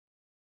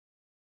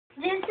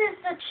This is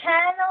the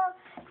channel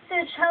to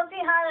show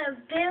you how to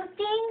build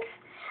things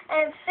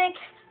and fix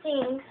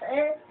things.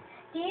 And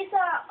these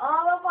are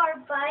all of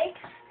our bikes.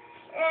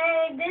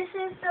 And this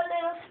is the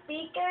little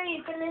speaker.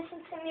 You can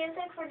listen to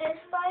music for this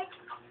bike.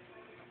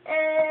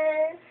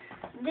 And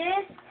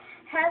this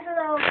has a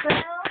little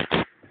bell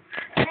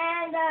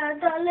and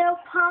the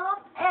little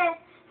pump and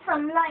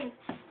some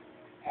lights.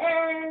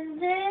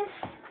 And this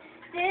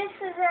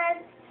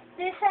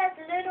has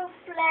little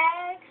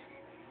flags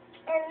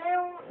and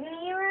little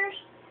mirrors.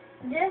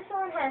 This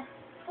one has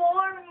 4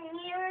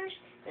 mirrors,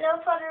 little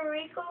Puerto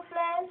Rico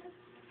flags,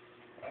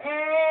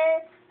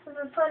 and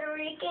for Puerto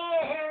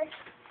Rican,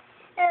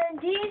 and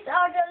these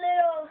are the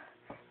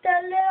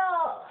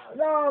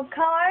little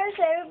cars.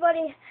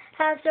 Everybody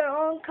has their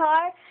own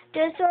car.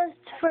 This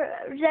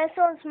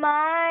one's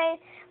mine,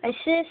 my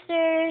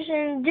sister's,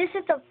 and this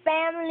is the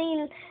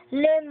family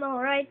limo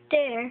right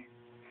there.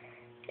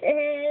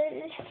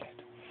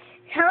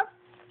 Huh?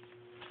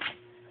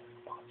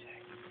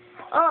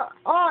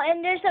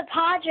 And there's a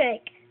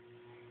project.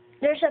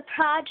 There's a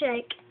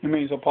project. You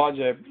mean it's a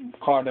project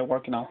car they're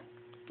working on?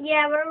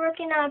 Yeah, we're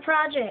working on a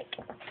project.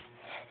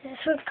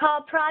 It's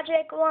called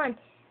Project 1.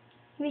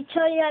 We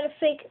tell you how to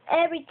fix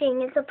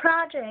everything. It's a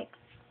project.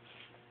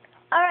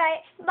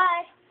 Alright,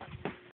 bye.